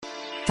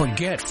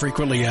Forget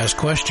frequently asked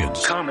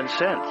questions. Common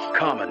sense,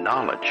 common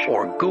knowledge,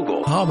 or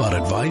Google. How about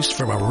advice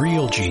from a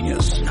real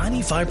genius?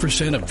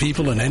 95% of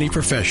people in any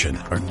profession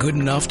are good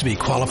enough to be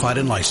qualified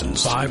and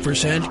licensed.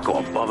 5% go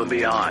above and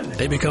beyond.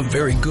 They become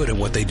very good at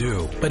what they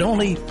do, but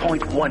only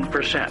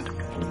 0.1%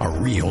 are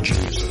real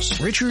geniuses.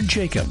 Richard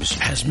Jacobs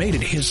has made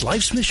it his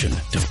life's mission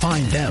to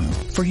find them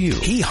for you.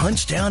 He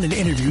hunts down and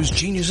interviews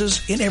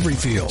geniuses in every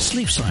field.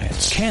 Sleep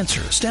science,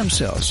 cancer, stem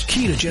cells,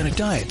 ketogenic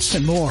diets,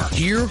 and more.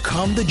 Here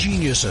come the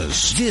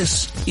geniuses.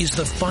 This is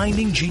the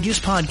Finding Genius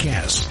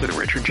Podcast with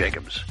Richard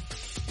Jacobs.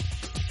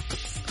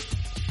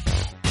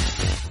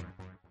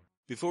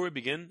 Before we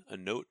begin, a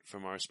note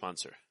from our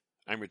sponsor.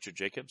 I'm Richard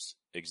Jacobs,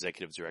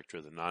 Executive Director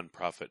of the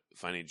nonprofit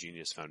Finding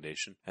Genius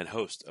Foundation and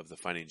host of the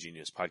Finding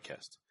Genius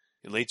Podcast.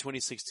 In late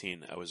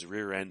 2016, I was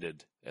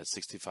rear-ended at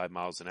 65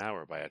 miles an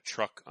hour by a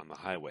truck on the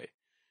highway,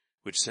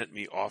 which sent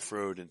me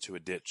off-road into a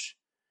ditch.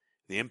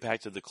 The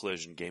impact of the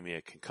collision gave me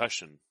a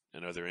concussion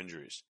and other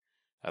injuries.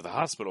 At the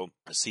hospital,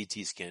 a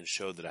CT scan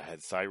showed that I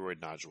had thyroid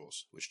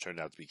nodules, which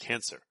turned out to be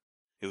cancer.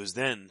 It was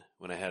then,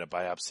 when I had a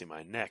biopsy of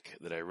my neck,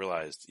 that I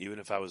realized even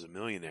if I was a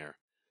millionaire,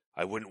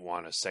 I wouldn't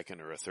want a second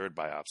or a third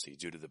biopsy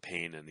due to the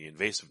pain and the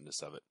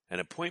invasiveness of it.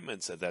 And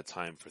appointments at that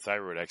time for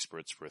thyroid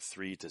experts were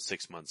 3 to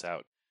 6 months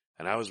out.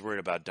 And I was worried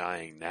about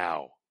dying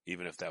now,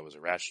 even if that was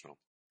irrational.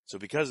 So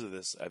because of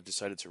this, I've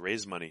decided to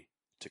raise money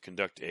to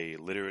conduct a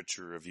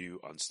literature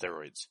review on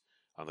steroids,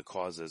 on the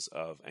causes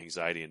of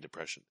anxiety and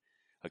depression,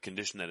 a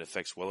condition that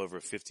affects well over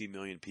 50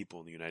 million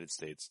people in the United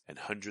States and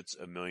hundreds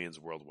of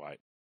millions worldwide.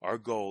 Our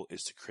goal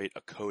is to create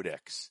a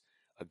codex,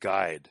 a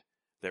guide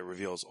that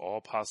reveals all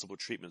possible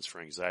treatments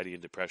for anxiety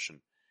and depression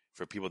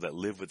for people that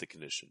live with the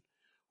condition,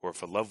 or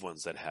for loved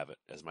ones that have it,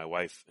 as my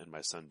wife and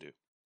my son do.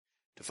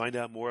 To find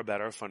out more about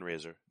our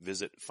fundraiser,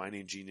 visit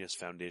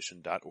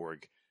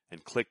findinggeniusfoundation.org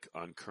and click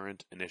on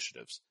current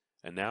initiatives.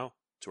 And now,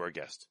 to our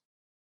guest.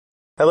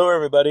 Hello,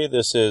 everybody.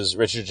 This is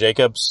Richard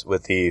Jacobs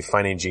with the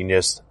Finding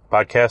Genius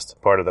podcast,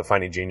 part of the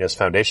Finding Genius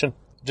Foundation.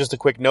 Just a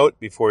quick note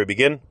before we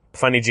begin.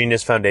 Finding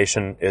Genius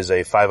Foundation is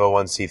a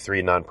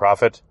 501c3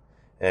 nonprofit,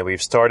 and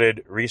we've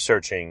started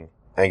researching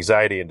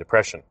anxiety and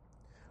depression.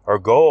 Our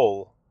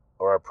goal,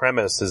 or our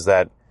premise, is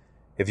that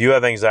if you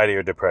have anxiety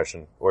or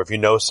depression, or if you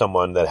know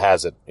someone that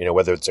has it,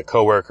 whether it's a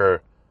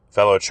coworker,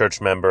 fellow church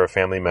member,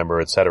 family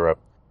member, etc.,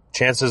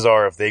 chances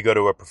are if they go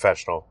to a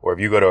professional, or if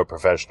you go to a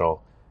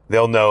professional,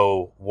 they'll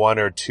know 1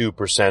 or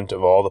 2%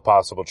 of all the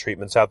possible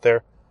treatments out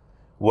there.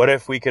 What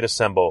if we could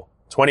assemble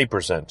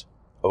 20%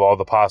 of all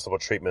the possible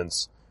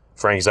treatments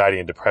for anxiety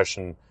and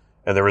depression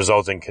and the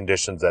resulting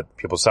conditions that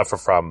people suffer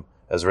from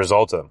as a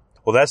result of them?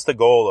 Well, that's the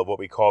goal of what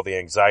we call the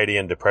Anxiety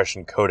and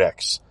Depression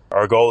Codex.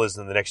 Our goal is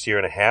in the next year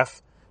and a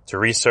half to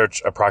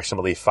research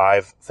approximately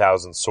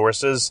 5,000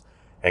 sources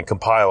and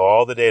compile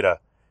all the data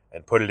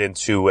and put it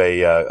into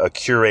a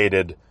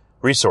curated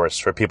resource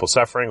for people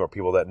suffering or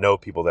people that know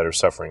people that are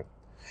suffering.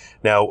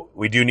 Now,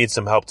 we do need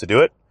some help to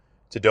do it.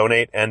 To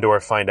donate and or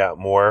find out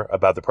more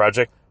about the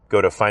project, go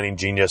to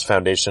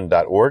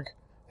findinggeniusfoundation.org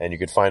and you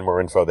can find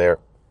more info there.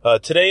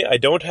 Today, I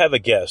don't have a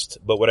guest,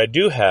 but what I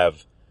do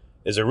have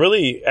is a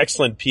really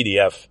excellent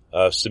PDF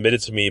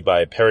submitted to me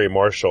by Perry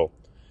Marshall.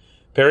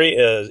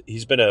 Perry,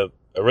 he's been a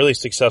really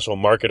successful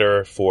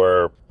marketer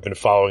I've been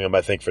following him,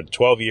 I think, for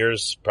 12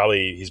 years.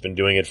 Probably he's been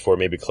doing it for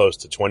maybe close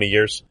to 20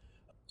 years.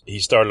 He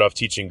started off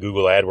teaching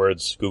Google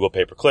AdWords, Google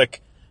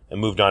pay-per-click,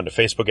 and moved on to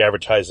Facebook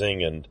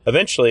advertising. And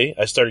eventually,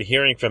 I started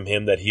hearing from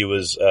him that he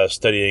was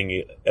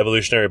studying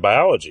evolutionary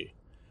biology.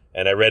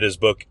 And I read his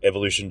book,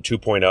 Evolution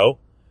 2.0.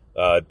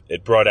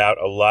 It brought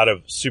out a lot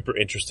of super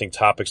interesting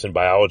topics in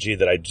biology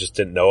that I just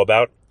didn't know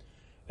about.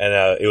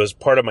 And it was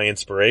part of my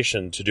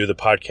inspiration to do the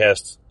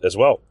podcast as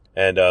well.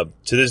 And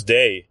to this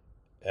day,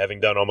 having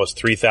done almost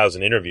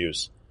 3,000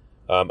 interviews,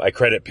 I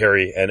credit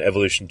Perry and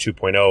Evolution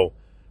 2.0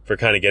 for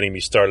kind of getting me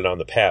started on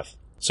the path.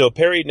 So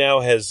Perry now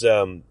has,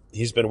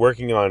 he's been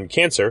working on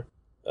cancer,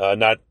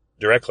 not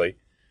directly,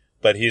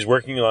 but he's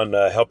working on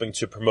helping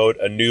to promote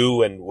a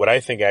new and what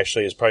I think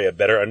actually is probably a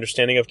better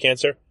understanding of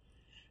cancer.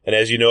 And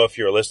as you know, if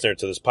you're a listener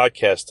to this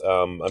podcast,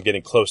 I'm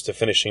getting close to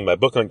finishing my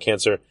book on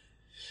cancer.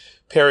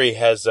 Perry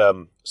has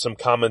some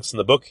comments in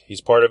the book.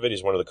 He's part of it.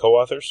 He's one of the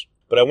co-authors.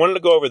 But I wanted to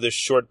go over this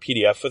short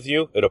PDF with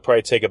you. It'll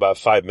probably take about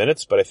 5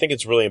 minutes, but I think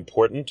it's really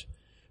important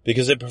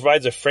because it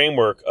provides a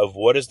framework of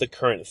what is the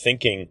current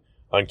thinking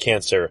on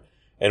cancer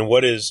and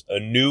what is a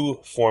new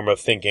form of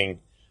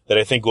thinking that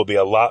I think will be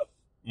a lot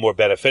more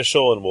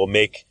beneficial and will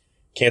make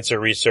cancer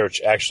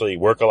research actually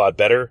work a lot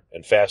better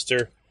and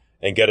faster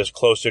and get us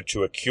closer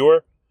to a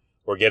cure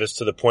or get us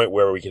to the point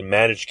where we can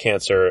manage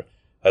cancer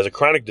as a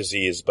chronic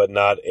disease but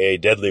not a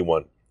deadly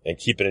one and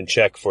keep it in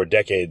check for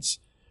decades,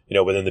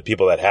 within the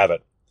people that have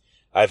it.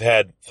 I've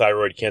had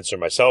thyroid cancer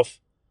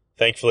myself.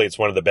 Thankfully, it's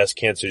one of the best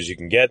cancers you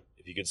can get,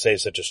 if you could say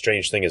such a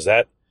strange thing as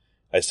that.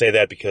 I say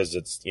that because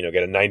it's, got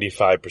a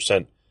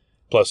 95%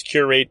 plus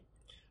cure rate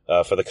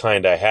for the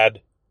kind I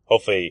had.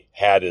 Hopefully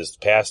had is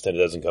past and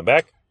it doesn't come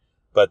back.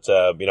 But,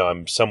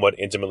 I'm somewhat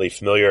intimately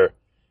familiar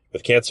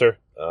with cancer.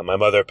 My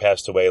mother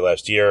passed away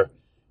last year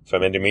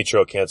from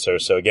endometrial cancer.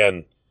 So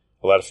again,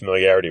 a lot of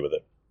familiarity with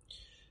it.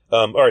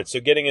 All right, so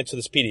getting into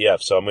this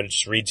PDF. So I'm going to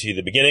just read to you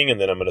the beginning, and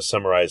then I'm going to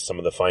summarize some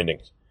of the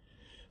findings.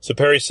 So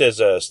Perry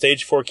says,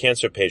 stage 4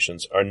 cancer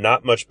patients are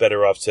not much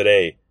better off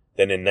today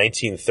than in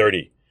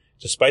 1930,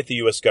 despite the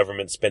U.S.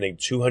 government spending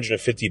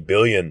 $250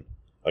 billion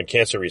on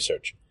cancer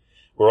research.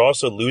 We're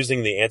also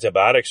losing the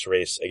antibiotics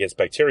race against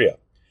bacteria.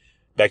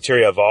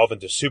 Bacteria evolve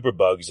into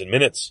superbugs in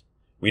minutes.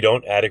 We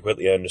don't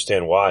adequately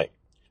understand why.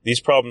 These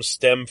problems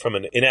stem from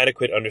an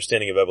inadequate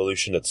understanding of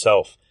evolution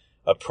itself.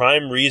 A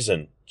prime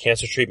reason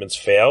cancer treatments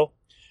fail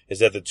is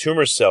that the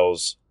tumor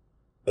cells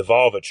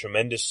evolve at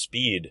tremendous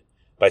speed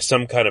by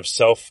some kind of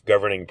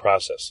self-governing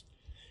process.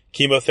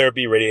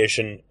 Chemotherapy,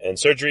 radiation, and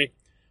surgery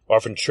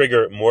often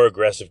trigger more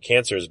aggressive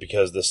cancers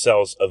because the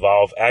cells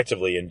evolve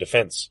actively in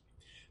defense.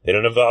 They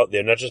don't evolve,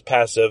 they're not just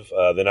passive,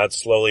 they're not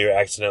slowly or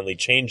accidentally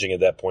changing at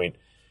that point.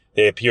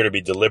 They appear to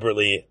be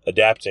deliberately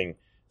adapting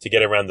to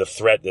get around the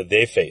threat that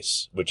they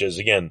face, which is,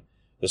 again,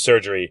 the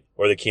surgery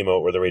or the chemo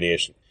or the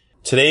radiation.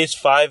 Today's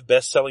 5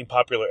 best-selling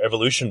popular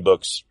evolution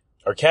books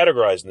are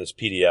categorized in this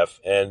PDF,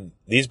 and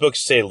these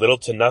books say little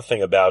to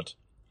nothing about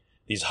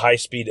these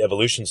high-speed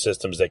evolution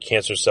systems that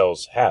cancer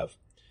cells have.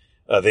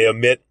 They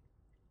omit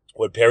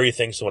what Perry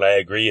thinks, and what I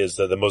agree, is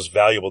the most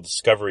valuable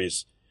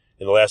discoveries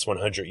in the last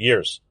 100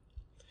 years.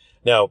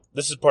 Now,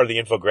 this is part of the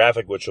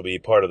infographic, which will be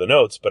part of the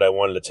notes, but I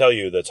wanted to tell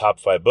you the top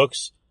 5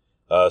 books.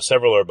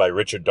 Several are by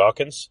Richard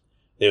Dawkins.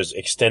 There's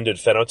Extended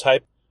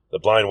Phenotype, The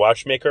Blind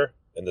Watchmaker,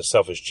 and The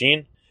Selfish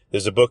Gene.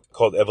 There's a book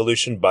called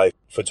Evolution by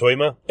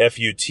Futuyma,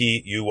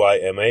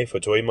 F-U-T-U-Y-M-A,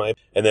 Futuyma,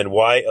 and then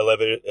Why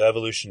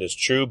Evolution is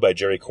True by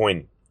Jerry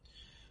Coyne.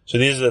 So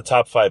these are the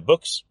top 5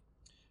 books.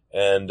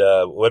 And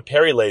what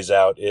Perry lays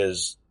out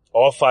is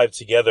all 5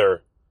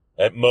 together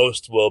at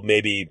most will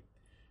maybe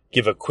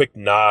give a quick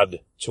nod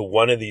to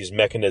one of these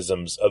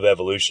mechanisms of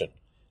evolution.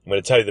 I'm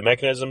going to tell you the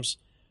mechanisms,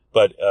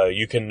 but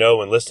you can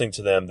know in listening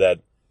to them that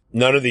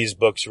none of these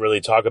books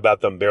really talk about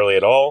them barely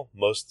at all.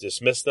 Most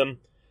dismiss them.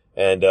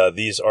 And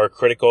these are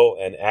critical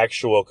and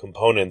actual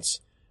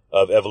components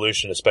of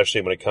evolution,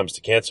 especially when it comes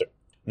to cancer.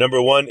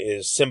 Number 1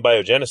 is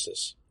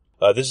symbiogenesis.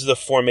 This is the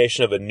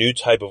formation of a new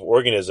type of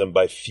organism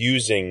by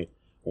fusing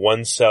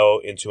one cell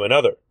into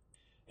another.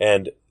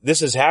 And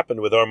this has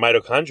happened with our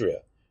mitochondria.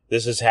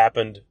 This has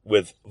happened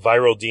with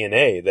viral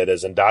DNA that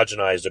has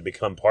endogenized or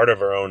become part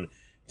of our own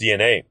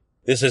DNA.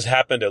 This has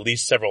happened at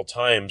least several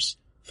times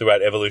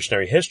throughout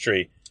evolutionary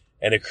history,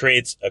 and it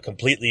creates a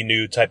completely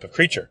new type of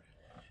creature.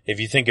 If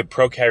you think of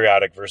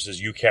prokaryotic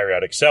versus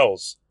eukaryotic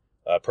cells,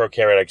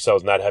 prokaryotic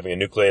cells not having a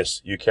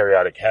nucleus,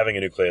 eukaryotic having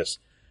a nucleus,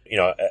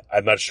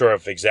 I'm not sure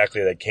if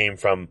exactly that came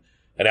from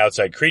an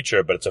outside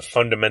creature, but it's a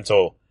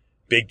fundamental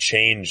big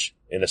change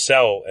in a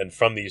cell, and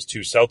from these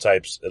 2 cell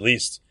types, at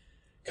least,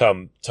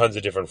 come tons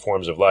of different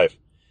forms of life.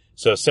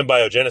 So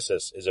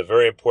symbiogenesis is a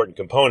very important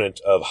component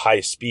of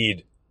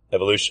high-speed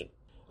evolution.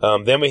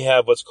 Then we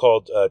have what's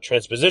called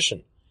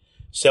transposition.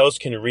 Cells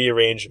can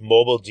rearrange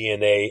mobile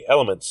DNA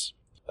elements.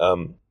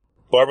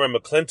 Barbara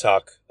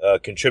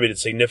McClintock contributed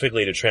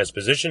significantly to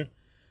transposition.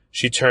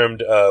 She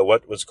termed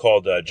what was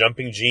called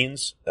jumping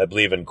genes, I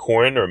believe in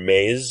corn or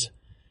maize,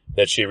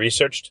 that she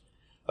researched.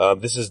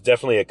 This is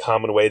definitely a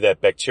common way that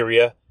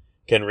bacteria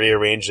can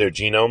rearrange their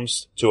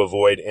genomes to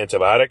avoid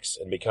antibiotics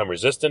and become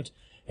resistant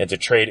and to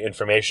trade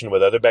information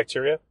with other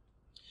bacteria.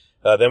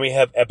 Then we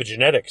have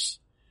epigenetics.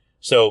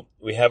 So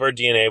we have our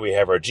DNA, we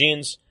have our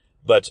genes,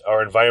 but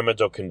our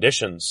environmental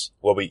conditions,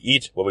 what we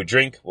eat, what we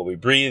drink, what we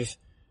breathe,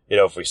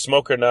 if we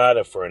smoke or not,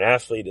 if we're an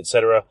athlete,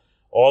 etc.,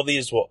 all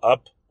these will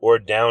up or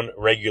down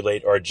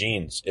regulate our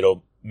genes.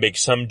 It'll make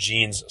some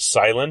genes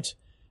silent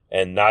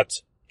and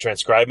not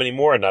transcribe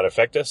anymore and not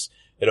affect us.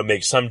 It'll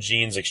make some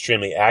genes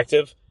extremely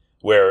active,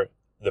 where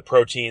the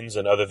proteins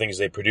and other things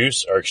they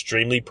produce are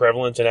extremely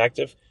prevalent and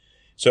active.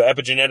 So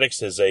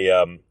epigenetics is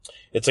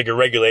it's like a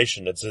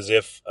regulation. It's as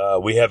if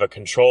we have a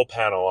control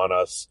panel on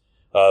us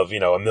of,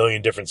 1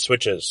 million different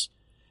switches.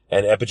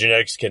 And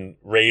epigenetics can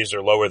raise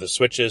or lower the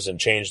switches and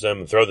change them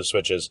and throw the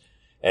switches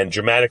and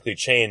dramatically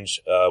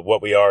change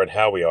what we are and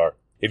how we are.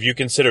 If you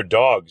consider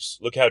dogs,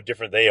 look how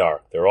different they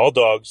are. They're all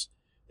dogs.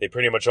 They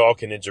pretty much all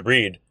can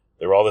interbreed.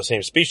 They're all the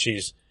same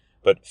species.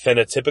 But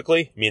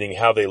phenotypically, meaning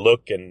how they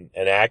look and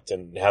act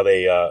and how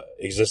they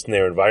exist in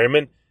their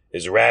environment,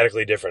 is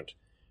radically different.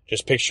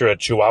 Just picture a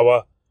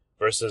Chihuahua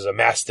versus a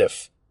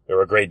Mastiff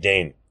or a Great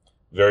Dane.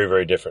 Very,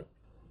 very different.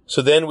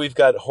 So then we've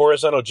got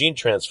horizontal gene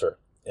transfer.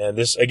 And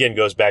this, again,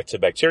 goes back to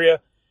bacteria,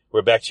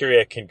 where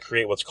bacteria can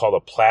create what's called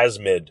a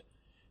plasmid.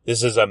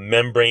 This is a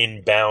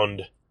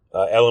membrane-bound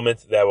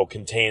element that will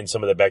contain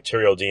some of the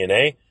bacterial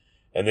DNA.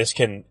 And this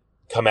can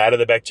come out of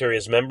the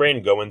bacteria's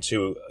membrane, go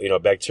into,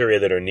 bacteria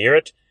that are near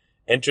it,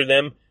 enter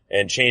them,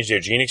 and change their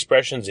gene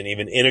expressions and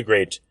even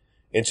integrate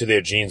into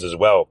their genes as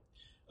well.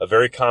 A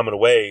very common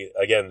way,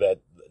 again,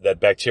 that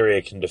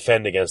bacteria can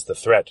defend against the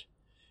threat.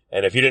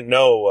 And if you didn't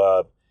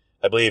know,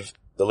 I believe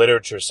the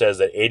literature says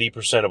that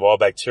 80% of all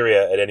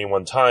bacteria at any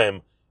one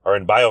time are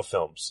in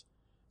biofilms.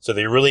 So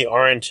they really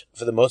aren't,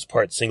 for the most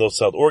part,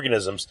 single-celled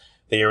organisms.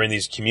 They are in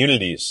these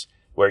communities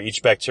where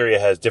each bacteria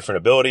has different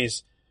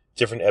abilities,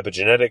 different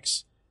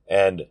epigenetics,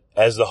 and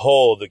as a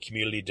whole, the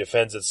community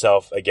defends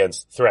itself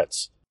against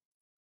threats.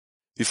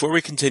 Before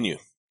we continue,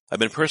 I've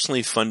been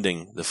personally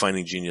funding the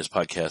Finding Genius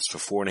podcast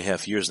for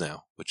 4.5 years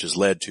now, which has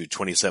led to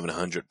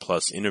 2,700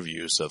 plus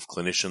interviews of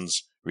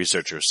clinicians,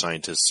 researchers,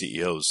 scientists,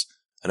 CEOs,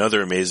 and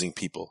other amazing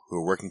people who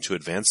are working to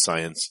advance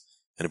science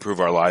and improve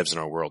our lives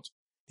and our world.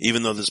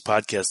 Even though this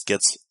podcast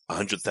gets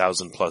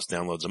 100,000 plus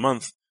downloads a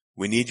month,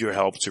 we need your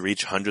help to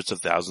reach hundreds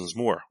of thousands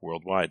more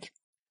worldwide.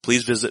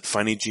 Please visit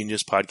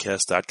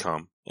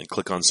findinggeniuspodcast.com and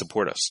click on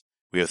Support Us.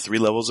 We have 3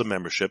 levels of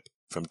membership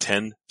from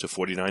 $10 to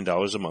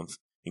 $49 a month,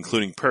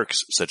 including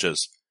perks such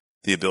as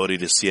the ability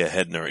to see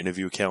ahead in our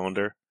interview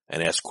calendar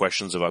and ask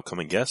questions of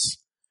upcoming guests,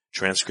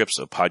 transcripts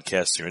of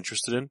podcasts you're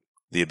interested in,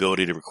 the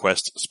ability to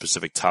request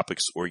specific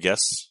topics or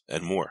guests,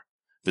 and more.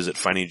 Visit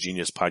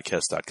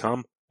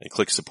findinggeniuspodcast.com and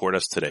click Support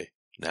Us today.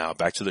 Now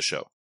back to the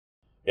show.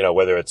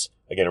 Whether it's,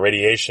 again,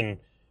 radiation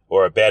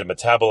or bad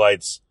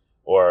metabolites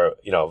or,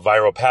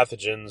 viral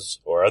pathogens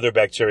or other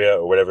bacteria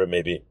or whatever it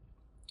may be.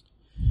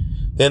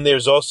 Then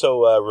there's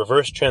also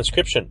reverse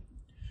transcription,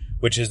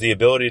 which is the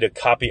ability to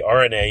copy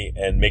RNA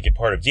and make it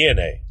part of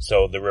DNA.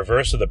 So the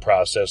reverse of the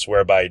process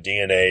whereby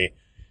DNA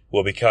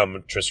will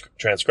become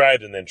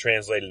transcribed and then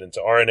translated into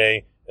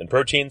RNA and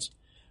proteins,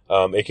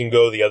 it can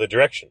go the other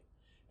direction.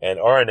 And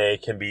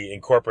RNA can be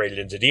incorporated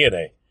into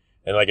DNA.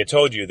 And like I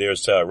told you,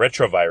 there's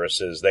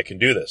retroviruses that can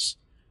do this.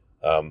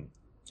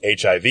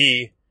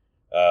 HIV,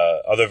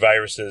 other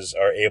viruses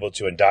are able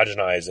to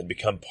endogenize and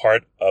become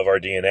part of our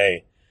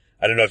DNA.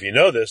 I don't know if you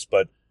know this,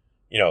 but,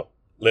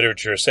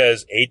 literature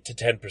says 8 to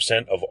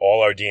 10% of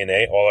all our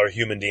DNA, all our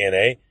human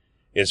DNA,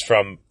 is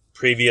from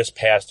previous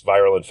past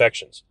viral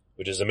infections,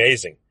 which is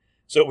amazing.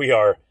 So we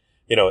are,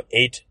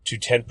 8 to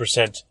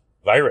 10%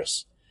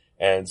 virus.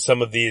 And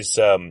some of these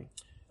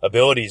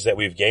abilities that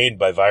we've gained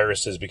by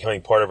viruses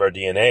becoming part of our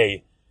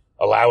DNA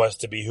allow us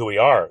to be who we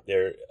are.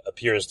 There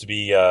appears to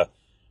be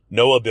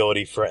no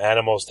ability for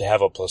animals to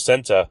have a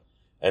placenta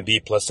and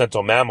be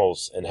placental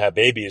mammals and have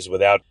babies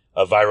without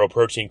a viral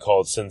protein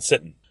called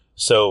syncytin.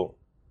 So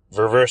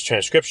reverse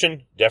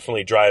transcription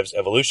definitely drives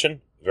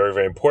evolution, very,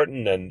 very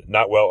important and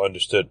not well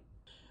understood.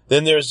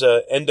 Then there's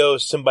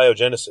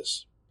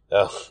endosymbiogenesis,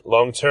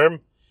 long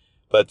term,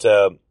 but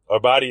our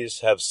bodies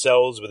have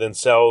cells within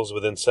cells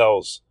within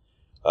cells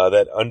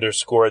that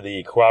underscore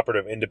the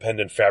cooperative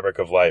independent fabric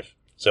of life.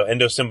 So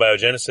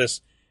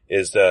endosymbiogenesis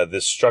is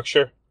this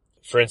structure.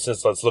 For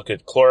instance, let's look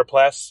at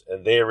chloroplasts,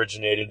 and they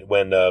originated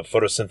when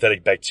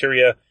photosynthetic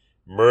bacteria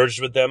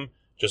merged with them,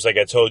 just like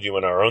I told you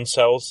in our own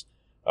cells.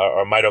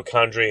 Our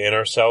mitochondria in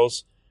our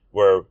cells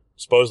were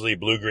supposedly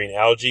blue-green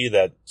algae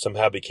that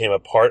somehow became a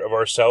part of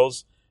our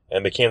cells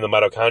and became the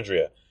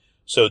mitochondria.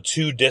 So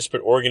 2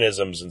 disparate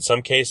organisms in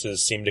some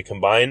cases seem to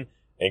combine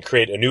and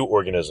create a new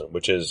organism,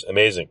 which is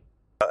amazing.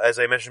 As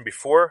I mentioned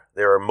before,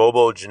 there are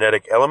mobile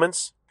genetic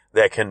elements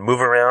that can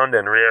move around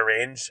and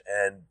rearrange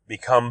and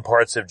become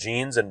parts of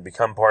genes and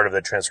become part of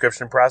the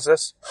transcription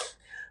process.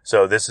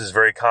 So this is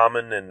very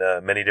common in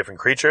many different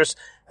creatures.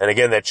 And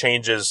again, that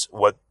changes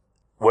what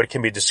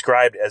can be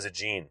described as a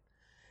gene.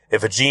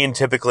 If a gene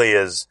typically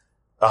is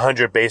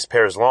 100 base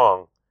pairs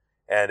long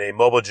and a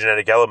mobile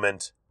genetic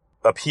element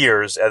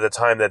appears at the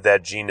time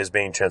that gene is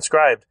being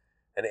transcribed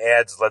and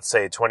adds, let's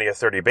say, 20 or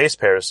 30 base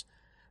pairs,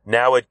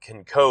 now it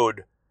can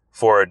code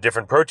for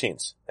different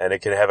proteins and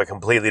it can have a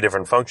completely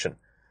different function.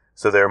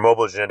 So there are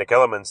mobile genetic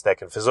elements that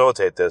can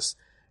facilitate this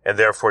and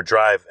therefore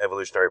drive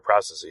evolutionary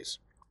processes.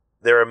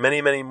 There are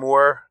many, many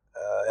more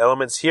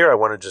elements here. I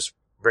want to just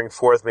bring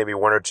forth maybe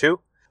 1 or 2.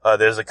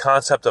 There's a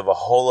concept of a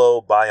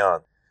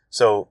holobiont.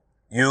 So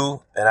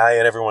you and I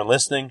and everyone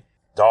listening,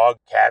 dog,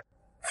 cat,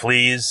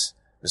 fleas,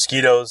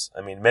 mosquitoes,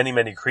 many,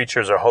 many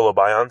creatures are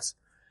holobionts.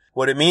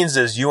 What it means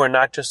is you are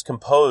not just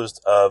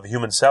composed of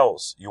human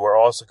cells. You are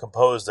also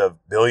composed of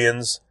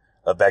billions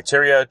of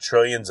bacteria,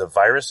 trillions of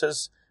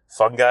viruses,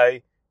 fungi,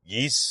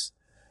 yeast,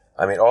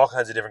 all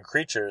kinds of different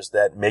creatures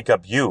that make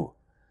up you.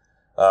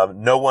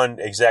 No one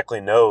exactly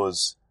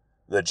knows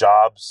the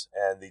jobs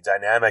and the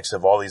dynamics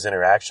of all these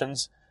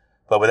interactions,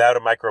 but without a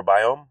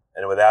microbiome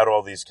and without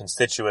all these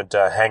constituent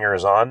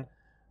hangers-on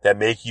that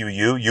make you,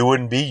 you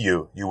wouldn't be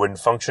you. You wouldn't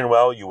function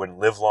well. You wouldn't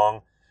live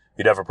long.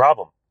 You'd have a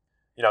problem.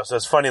 So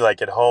it's funny,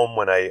 like at home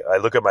when I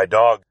look at my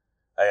dog,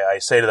 I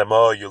say to them,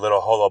 oh, you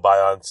little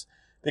holobionts,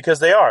 because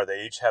they are.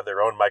 They each have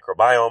their own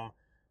microbiome,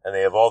 and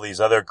they have all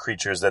these other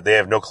creatures that they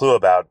have no clue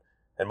about,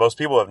 and most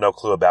people have no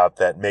clue about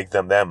that make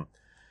them them.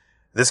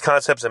 This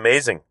concept's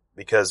amazing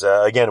because,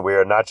 again, we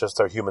are not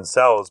just our human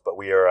cells, but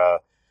we are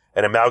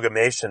an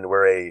amalgamation.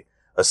 We're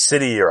a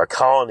city or a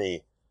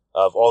colony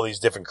of all these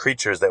different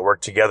creatures that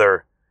work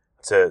together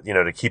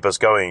to keep us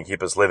going and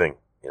keep us living.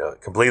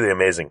 Completely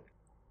amazing.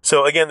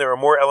 So again, there are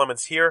more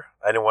elements here.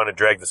 I didn't want to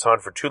drag this on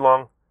for too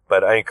long,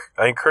 but I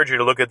encourage you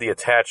to look at the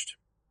attached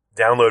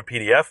download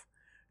PDF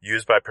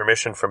used by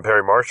permission from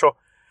Perry Marshall.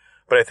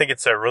 But I think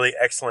it's a really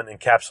excellent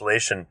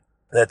encapsulation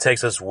that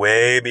takes us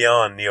way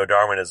beyond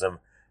neo-Darwinism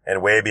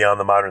and way beyond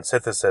the modern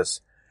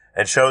synthesis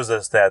and shows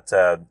us that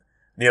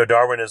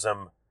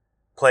neo-Darwinism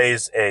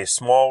plays a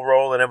small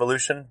role in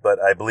evolution, but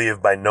I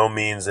believe by no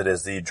means it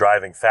is the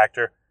driving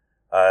factor.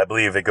 I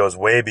believe it goes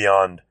way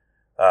beyond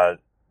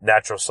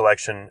natural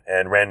selection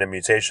and random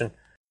mutation.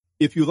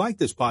 If you like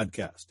this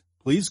podcast,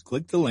 please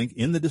click the link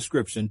in the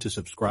description to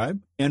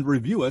subscribe and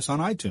review us on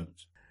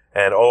iTunes.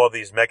 And all of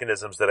these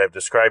mechanisms that I've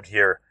described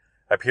here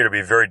appear to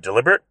be very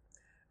deliberate,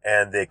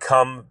 and they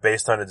come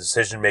based on a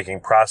decision-making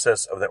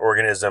process of the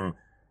organism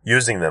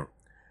using them.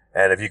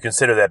 And if you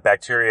consider that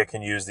bacteria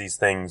can use these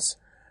things,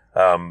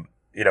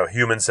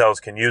 human cells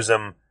can use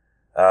them,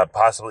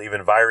 possibly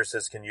even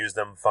viruses can use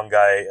them,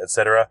 fungi,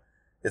 etc.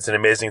 It's an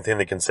amazing thing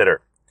to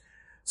consider.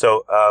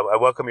 So I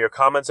welcome your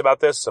comments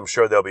about this. I'm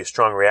sure there'll be a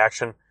strong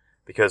reaction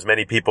because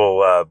many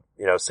people,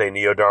 say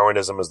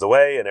neo-Darwinism is the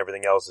way and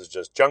everything else is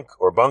just junk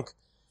or bunk.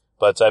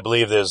 But I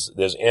believe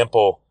there's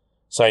ample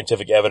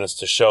scientific evidence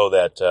to show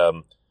that,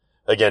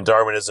 again,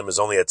 Darwinism is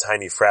only a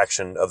tiny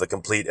fraction of the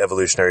complete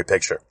evolutionary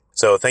picture.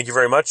 So thank you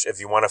very much. If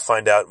you want to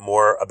find out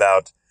more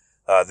about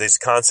these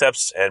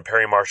concepts and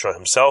Perry Marshall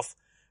himself,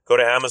 go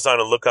to Amazon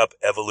and look up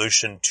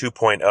Evolution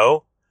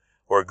 2.0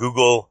 or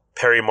Google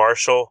Perry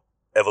Marshall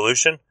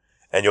Evolution,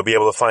 and you'll be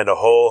able to find a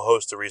whole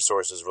host of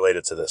resources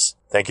related to this.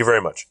 Thank you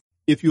very much.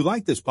 If you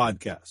like this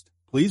podcast,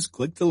 please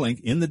click the link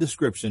in the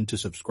description to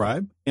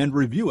subscribe and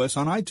review us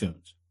on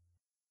iTunes.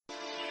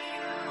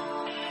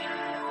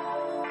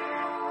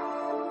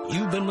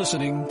 You've been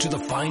listening to the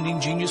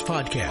Finding Genius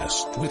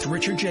podcast with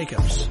Richard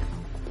Jacobs.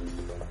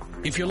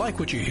 If you like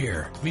what you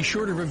hear, be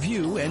sure to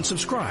review and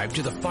subscribe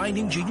to the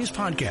Finding Genius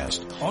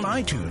podcast on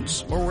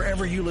iTunes or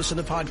wherever you listen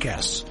to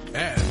podcasts.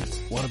 And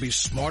want to be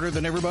smarter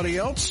than everybody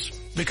else?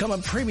 Become a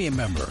premium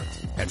member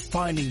at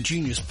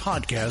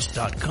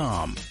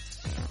findinggeniuspodcast.com.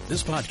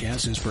 This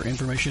podcast is for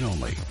information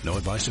only. No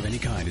advice of any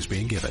kind is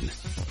being given.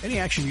 Any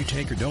action you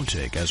take or don't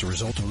take as a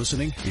result of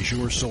listening is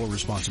your sole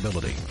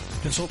responsibility.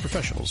 Consult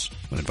professionals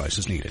when advice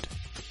is needed.